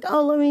on. I was like,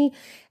 oh,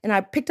 and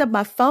I picked up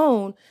my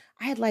phone.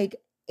 I had like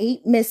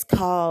 8 missed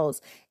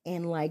calls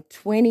and like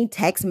 20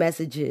 text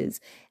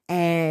messages.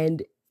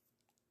 And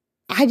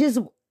I just,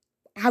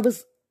 I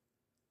was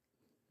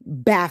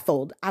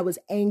baffled. I was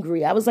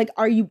angry. I was like,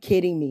 are you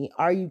kidding me?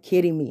 Are you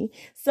kidding me?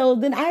 So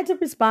then I had to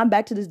respond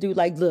back to this dude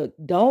like, look,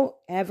 don't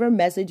ever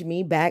message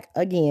me back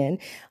again.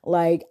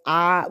 Like,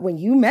 when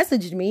you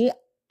messaged me,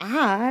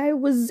 I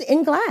was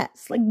in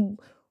class. Like,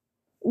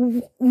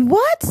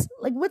 what?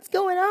 Like, what's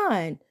going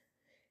on?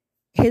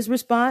 His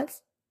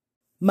response,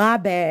 my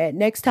bad.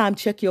 Next time,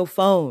 check your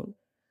phone.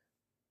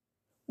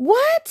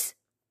 What?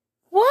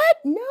 What?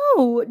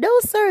 No, no,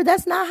 sir.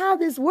 That's not how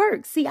this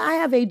works. See, I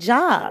have a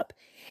job.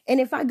 And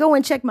if I go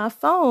and check my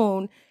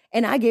phone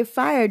and I get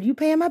fired, you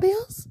paying my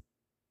bills?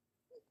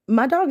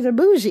 My dogs are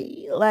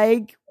bougie.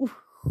 Like,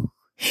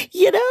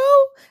 you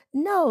know,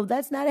 no,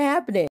 that's not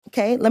happening.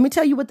 Okay. Let me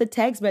tell you what the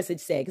text message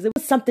said, because it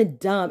was something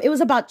dumb. It was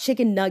about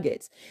chicken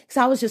nuggets. Because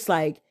I was just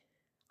like,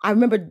 I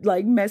remember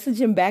like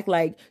messaging back,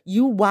 like,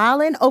 you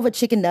wilding over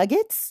chicken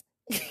nuggets?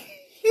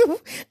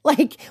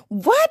 Like,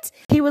 what?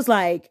 He was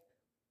like,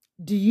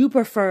 do you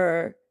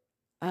prefer,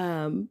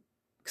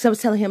 because I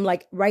was telling him,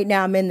 like, right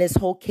now I'm in this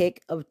whole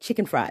kick of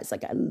chicken fries.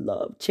 Like, I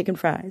love chicken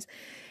fries.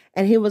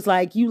 And he was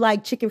like, you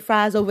like chicken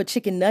fries over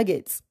chicken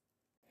nuggets?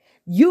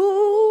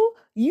 You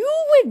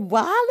went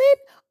wildin'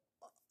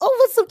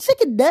 over some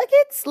chicken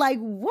nuggets? Like,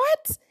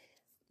 what?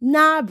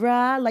 Nah,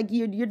 bruh. Like,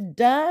 you're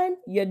done.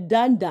 You're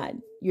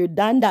done. You're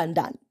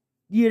done.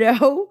 You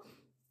know?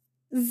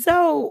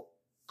 So,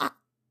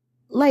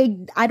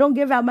 I don't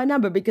give out my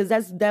number because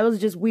that was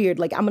just weird.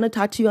 Like, I'm going to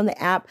talk to you on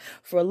the app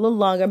for a little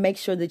longer. Make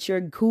sure that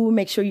you're cool.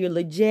 Make sure you're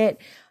legit.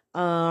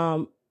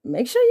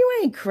 Make sure you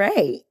ain't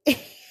cray.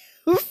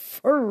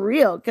 For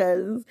real.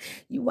 Cause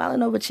you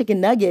wilding over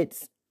chicken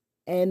nuggets.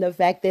 And the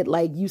fact that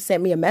like you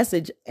sent me a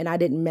message and I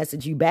didn't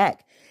message you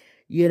back,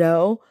 you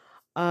know,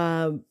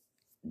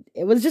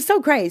 it was just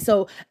so crazy.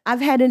 So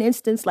I've had an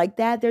instance like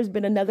that. There's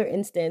been another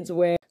instance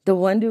where the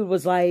one dude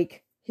was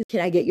like, can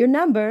I get your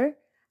number?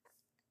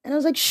 And I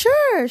was like,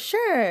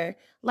 sure.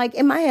 Like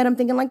in my head, I'm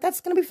thinking like,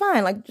 that's going to be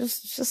fine. Like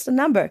just a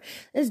number.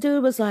 This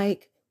dude was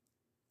like,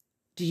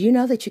 do you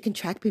know that you can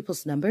track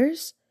people's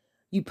numbers?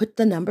 You put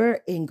the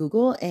number in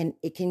Google and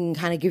it can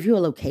kind of give you a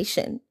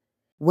location.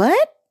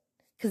 What?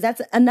 Because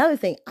that's another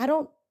thing. I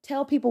don't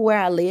tell people where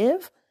I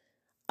live.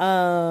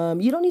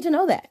 You don't need to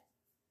know that.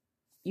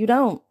 You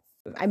don't.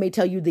 I may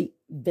tell you the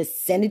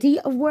vicinity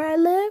of where I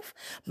live,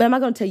 but I'm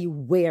not going to tell you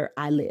where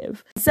I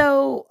live.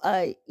 So,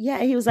 yeah,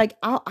 he was like,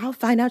 I'll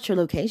find out your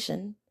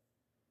location.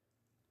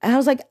 And I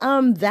was like,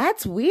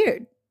 that's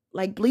weird.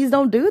 Like, please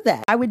don't do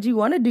that. Why would you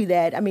want to do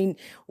that? I mean,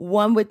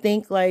 one would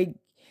think like,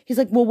 he's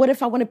like, well, what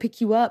if I want to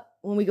pick you up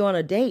when we go on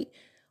a date?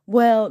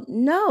 Well,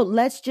 no,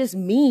 let's just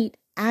meet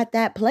at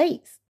that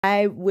place.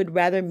 I would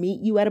rather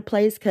meet you at a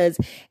place because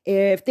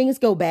if things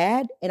go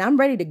bad and I'm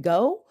ready to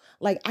go,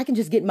 like I can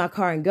just get in my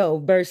car and go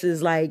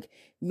versus like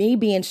me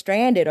being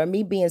stranded or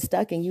me being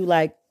stuck and you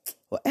like,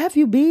 well, F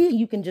you be,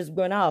 you can just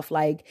run off.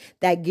 Like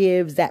that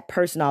gives that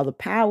person all the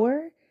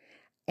power.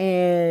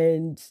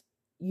 And,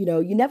 you know,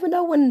 you never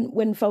know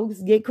when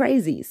folks get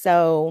crazy.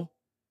 So,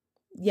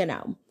 you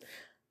know,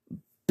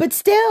 but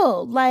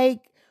still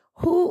like,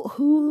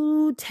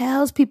 who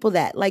tells people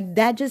that? Like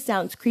that just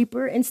sounds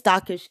creeper and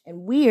stalkish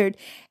and weird.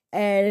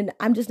 And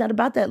I'm just not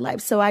about that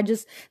life. So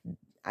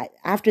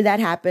after that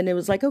happened, it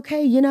was like,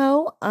 okay, you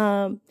know,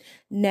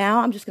 now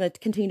I'm just going to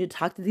continue to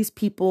talk to these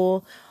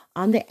people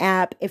on the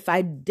app. If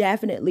I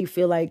definitely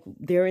feel like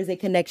there is a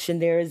connection,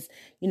 there is,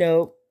 you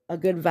know, a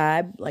good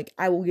vibe, like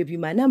I will give you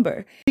my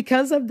number.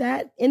 Because of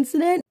that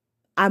incident,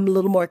 I'm a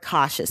little more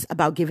cautious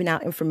about giving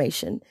out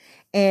information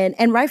and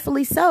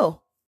rightfully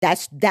so.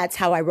 That's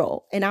how I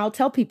roll. And I'll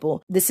tell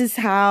people this is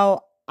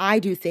how I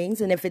do things.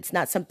 And if it's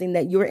not something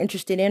that you're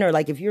interested in, or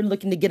like if you're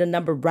looking to get a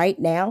number right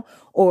now,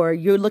 or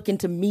you're looking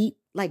to meet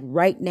like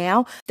right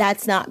now,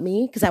 that's not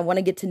me because I want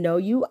to get to know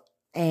you.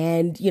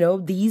 And, you know,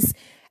 these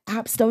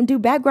apps don't do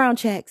background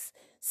checks.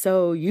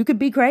 So you could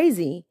be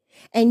crazy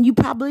and you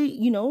probably,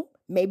 you know,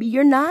 maybe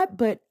you're not,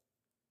 but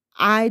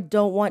I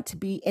don't want to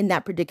be in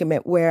that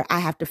predicament where I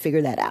have to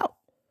figure that out.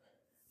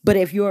 But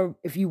if you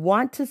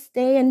want to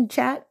stay and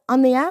chat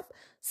on the app,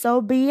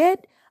 so be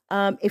it.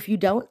 If you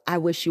don't, I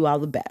wish you all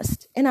the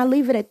best. And I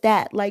leave it at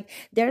that. Like,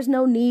 there's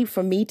no need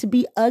for me to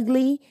be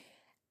ugly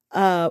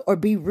or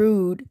be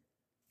rude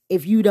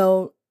if you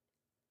don't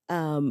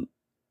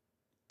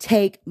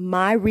take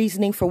my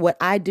reasoning for what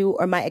I do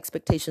or my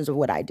expectations of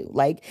what I do.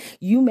 Like,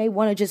 you may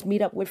want to just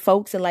meet up with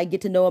folks and like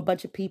get to know a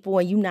bunch of people,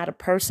 and you're not a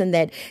person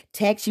that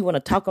texts, you want to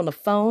talk on the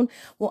phone.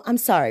 Well, I'm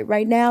sorry.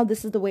 Right now,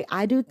 this is the way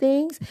I do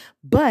things.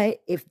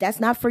 But if that's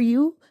not for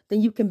you,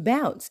 then you can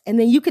bounce. And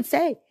then you could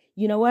say,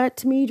 you know what,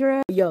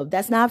 Tamidra, yo,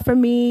 that's not for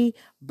me.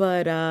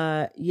 But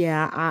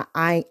yeah,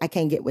 I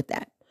can't get with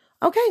that.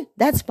 Okay,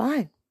 that's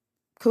fine.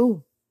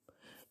 Cool.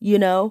 You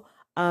know,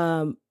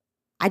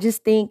 I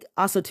just think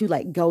also too,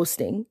 like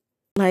ghosting.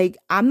 Like,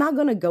 I'm not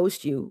going to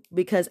ghost you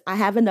because I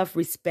have enough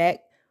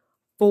respect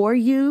for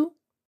you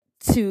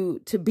to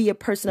be a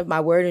person of my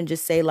word and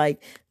just say,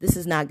 like, this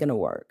is not going to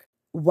work.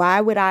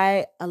 Why would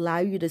I allow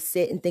you to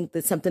sit and think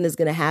that something is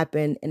going to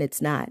happen and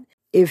it's not?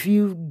 If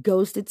you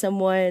ghosted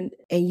someone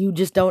and you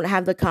just don't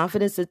have the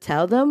confidence to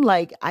tell them,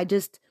 like, I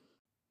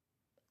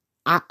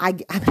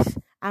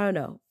don't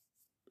know.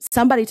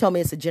 Somebody told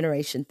me it's a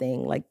generation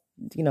thing. Like,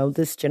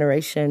 this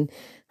generation,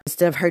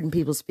 instead of hurting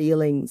people's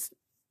feelings,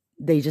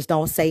 they just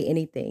don't say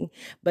anything.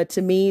 But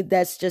to me,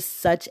 that's just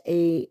such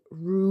a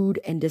rude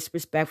and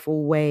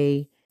disrespectful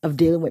way of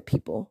dealing with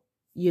people.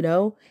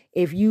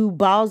 If you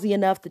ballsy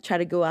enough to try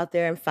to go out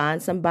there and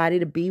find somebody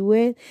to be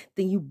with,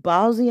 then you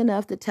ballsy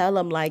enough to tell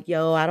them, like,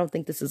 yo, I don't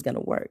think this is going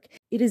to work.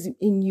 It is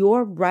in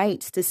your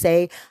rights to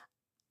say,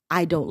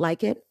 I don't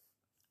like it.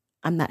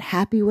 I'm not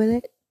happy with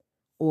it,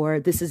 or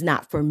this is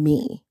not for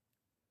me,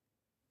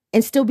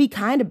 and still be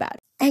kind about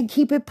it and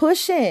keep it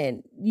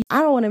pushing.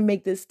 I don't want to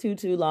make this too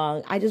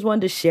long. I just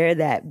wanted to share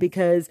that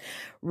because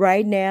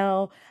right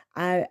now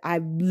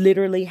I'm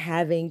literally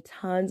having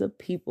tons of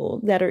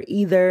people that are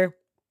either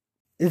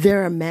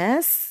they're a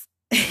mess,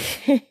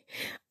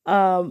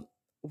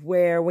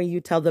 where when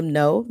you tell them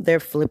no, they're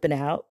flipping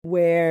out,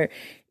 where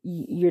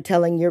you're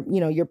telling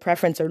your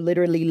preference are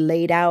literally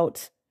laid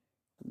out.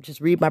 Just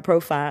read my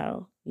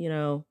profile,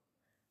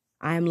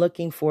 I'm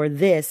looking for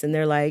this. And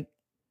they're like,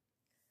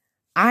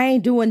 I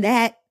ain't doing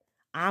that.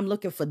 I'm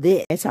looking for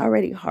this. It's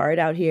already hard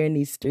out here in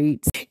these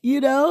streets,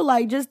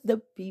 like just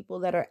the people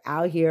that are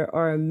out here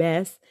are a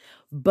mess.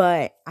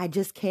 But I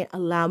just can't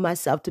allow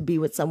myself to be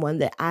with someone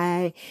that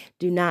I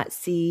do not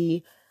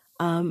see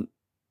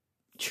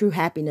true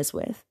happiness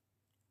with.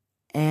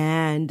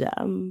 And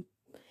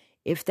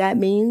if that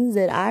means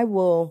that I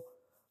will,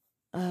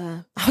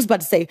 I was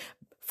about to say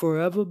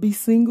forever be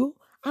single.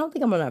 I don't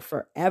think I'm going to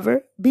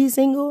forever be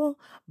single,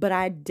 but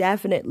I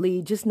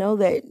definitely just know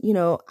that,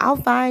 I'll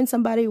find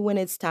somebody when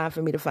it's time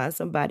for me to find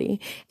somebody.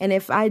 And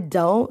if I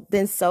don't,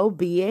 then so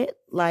be it.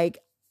 Like,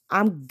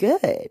 I'm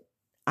good.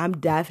 I'm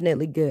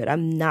definitely good.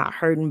 I'm not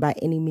hurting by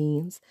any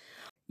means.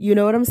 You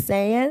know what I'm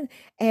saying?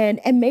 And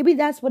maybe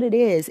that's what it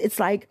is. It's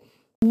like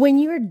when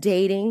you're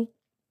dating,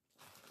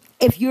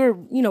 if you're,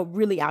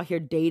 really out here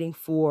dating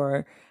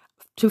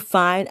to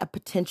find a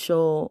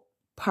potential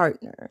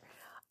partner,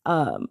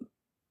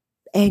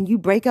 and you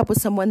break up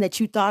with someone that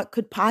you thought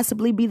could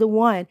possibly be the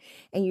one,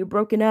 and you're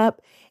broken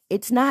up,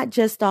 it's not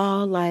just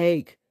all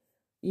like,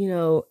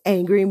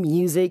 angry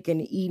music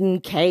and eating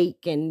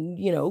cake and,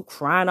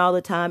 crying all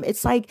the time.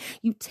 It's like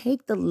you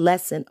take the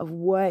lesson of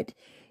what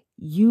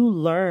you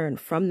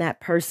learned from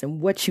that person,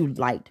 what you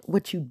liked,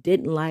 what you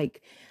didn't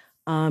like.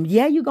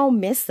 Yeah, you're going to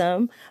miss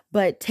them,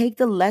 but take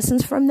the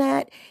lessons from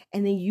that.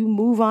 And then you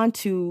move on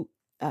to,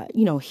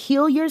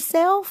 heal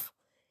yourself.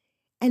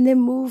 And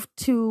then move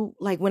to,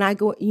 like, when I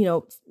go,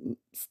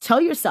 tell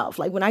yourself,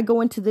 like, when I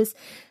go into this,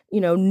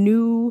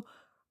 new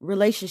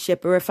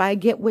relationship, or if I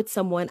get with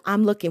someone,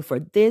 I'm looking for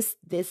this,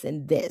 this,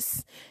 and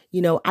this.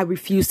 I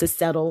refuse to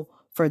settle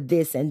for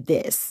this and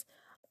this.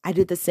 I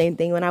did the same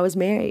thing when I was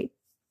married.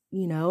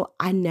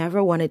 I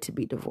never wanted to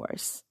be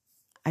divorced.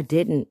 I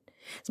didn't.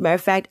 As a matter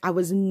of fact, I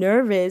was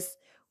nervous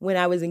when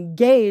I was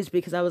engaged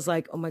because I was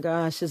like, oh my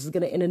gosh, this is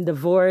going to end in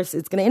divorce.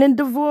 It's going to end in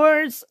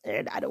divorce.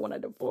 And I don't want a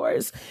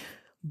divorce.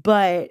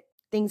 But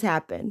things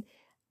happen.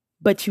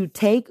 But you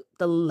take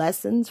the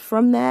lessons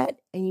from that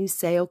and you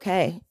say,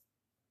 okay,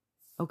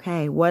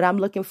 what I'm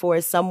looking for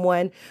is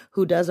someone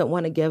who doesn't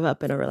want to give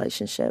up in a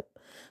relationship.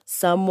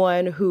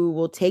 Someone who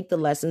will take the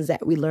lessons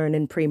that we learn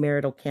in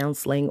premarital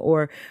counseling,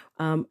 or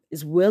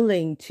is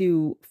willing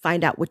to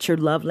find out what your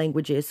love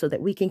language is so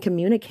that we can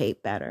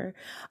communicate better.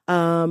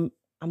 I'm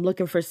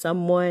looking for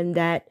someone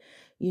that,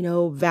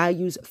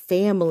 values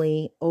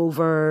family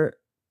over,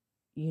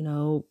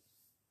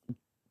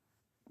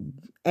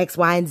 X,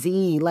 Y, and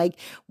Z, like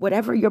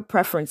whatever your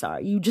preference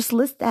are, you just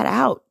list that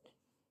out.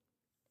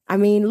 I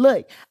mean,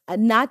 look,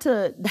 not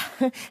to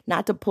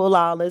not to pull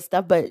all this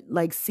stuff, but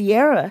like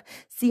Sierra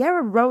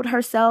wrote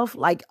herself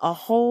like a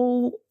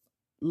whole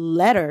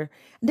letter.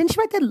 Didn't she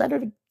write that letter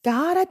to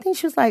God? I think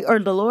she was like, or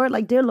the Lord,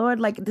 like, dear Lord,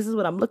 like, this is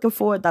what I'm looking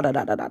for, da da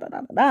da da da da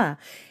da da.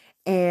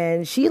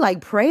 And she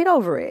like prayed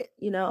over it.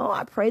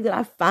 I pray that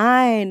I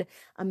find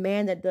a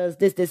man that does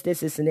this, this,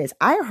 this, this, and this.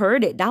 I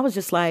heard it. And I was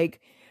just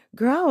like,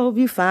 girl, I hope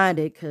you find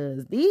it,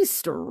 because these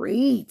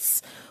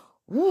streets,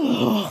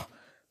 woo,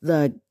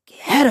 the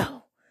ghetto.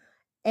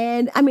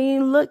 And I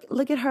mean, look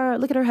at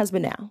her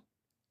husband now.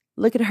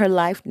 Look at her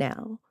life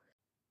now,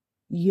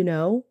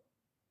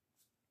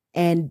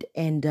 and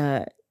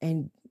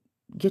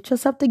get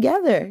yourself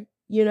together,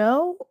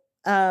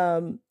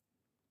 and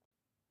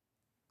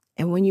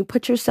when you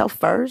put yourself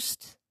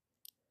first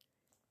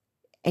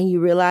and you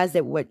realize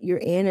that what you're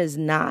in is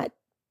not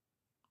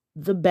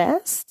the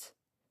best,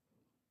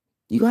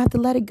 you gonna have to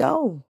let it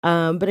go.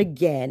 But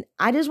again,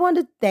 I just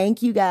wanted to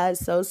thank you guys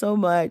so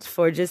much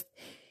for just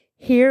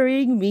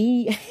hearing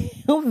me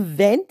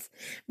vent,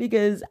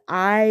 because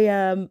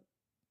I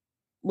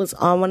was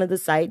on one of the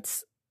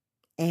sites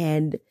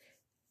and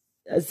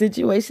a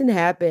situation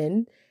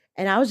happened,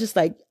 and I was just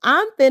like,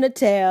 I'm finna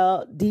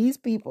tell these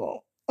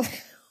people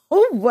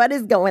what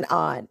is going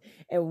on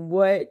and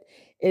what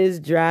is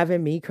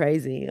driving me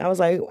crazy. I was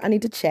like, I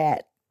need to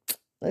chat.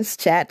 Let's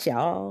chat,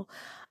 y'all.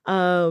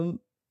 Um,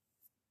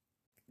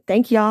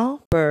 Thank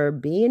y'all for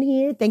being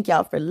here. Thank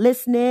y'all for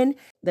listening.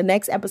 The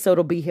next episode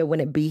will be here when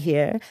it be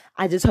here.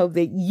 I just hope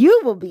that you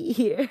will be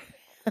here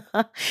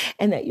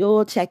and that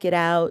you'll check it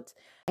out.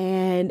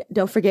 And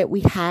don't forget, we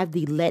have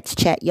the Let's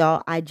Chat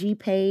Y'all IG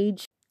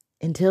page.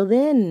 Until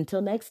then,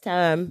 until next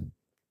time.